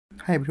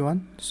Hi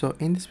everyone, so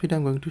in this video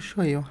I'm going to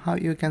show you how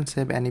you can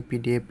save any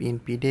PDF in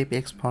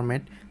PDFX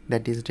format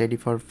that is ready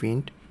for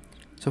print.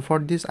 So for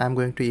this I'm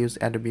going to use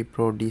Adobe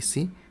Pro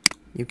DC.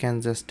 You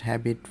can just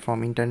have it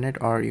from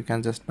internet or you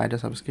can just buy the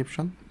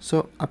subscription.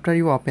 So after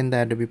you open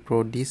the Adobe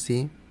Pro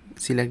DC,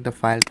 select the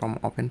file from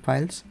open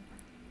files.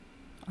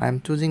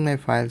 I'm choosing my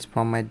files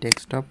from my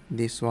desktop,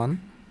 this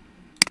one.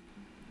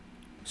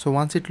 So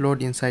once it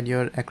loads inside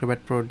your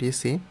Acrobat Pro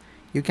DC,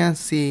 you can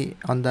see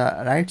on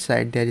the right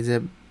side there is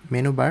a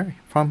menu bar.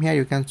 From here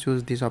you can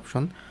choose this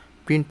option,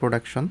 print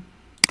production.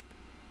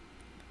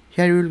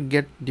 Here you will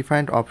get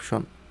different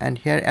option, and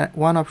here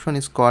one option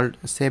is called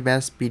save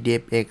as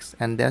PDFX,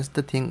 and that's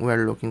the thing we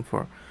are looking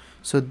for.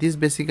 So this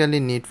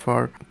basically need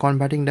for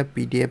converting the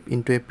PDF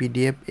into a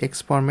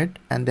PDFX format,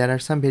 and there are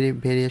some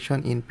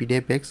variation in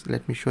PDFX.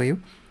 Let me show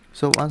you.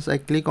 So once I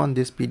click on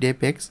this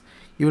PDFX,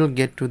 you will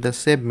get to the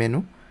save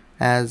menu.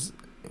 As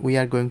we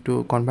are going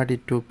to convert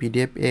it to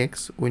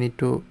PDFX, we need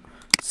to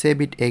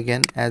save it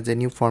again as a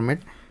new format.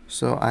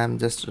 So I am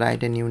just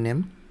write a new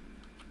name,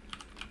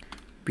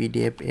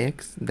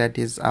 PDFX, that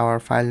is our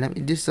file name.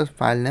 This is a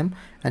file name,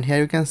 and here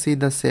you can see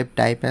the save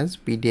type as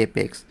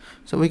PDFX.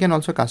 So we can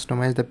also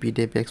customize the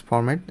PDFX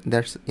format,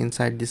 that's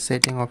inside this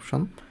setting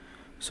option.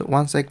 So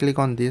once I click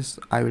on this,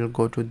 I will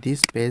go to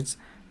this page.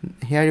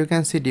 Here you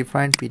can see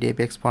different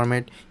PDFX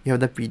format. You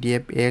have the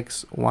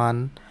PDFX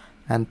 1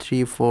 and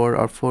 3, 4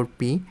 or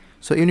 4P.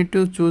 So you need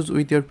to choose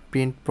with your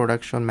print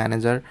production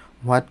manager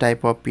what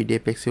type of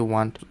PDFX you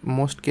want.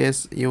 Most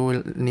case you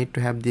will need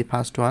to have the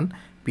first one,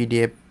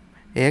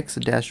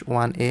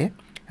 PDFX-1A,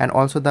 and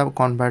also the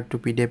convert to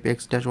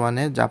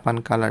PDFX-1A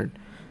Japan colored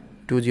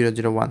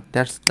 2001.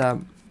 That's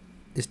the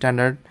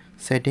standard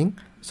setting.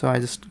 So I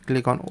just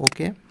click on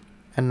OK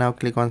and now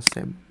click on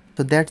save.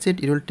 So that's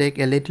it. It will take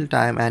a little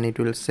time and it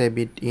will save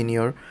it in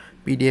your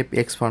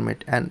PDFX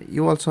format. And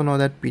you also know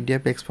that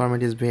PDFX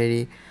format is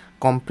very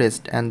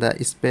compressed and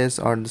the space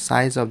or the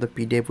size of the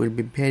PDF will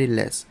be very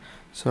less.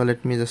 So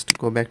let me just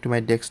go back to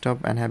my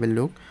desktop and have a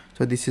look.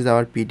 So this is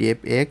our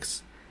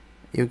PDFX.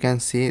 You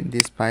can see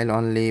this file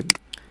only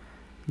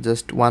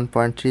just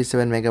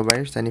 1.37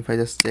 megabytes, and if I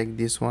just check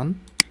this one,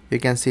 you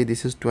can see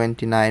this is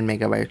 29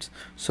 megabytes.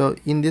 So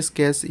in this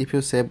case, if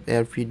you save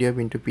your PDF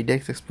into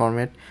PDFX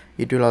format,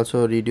 it will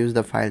also reduce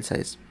the file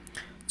size.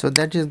 So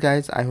that is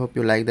guys, I hope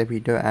you like the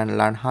video and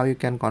learn how you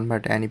can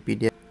convert any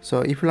PDF.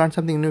 So if you learned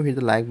something new, hit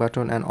the like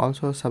button and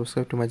also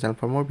subscribe to my channel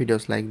for more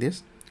videos like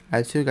this.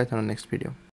 I'll see you guys on the next video.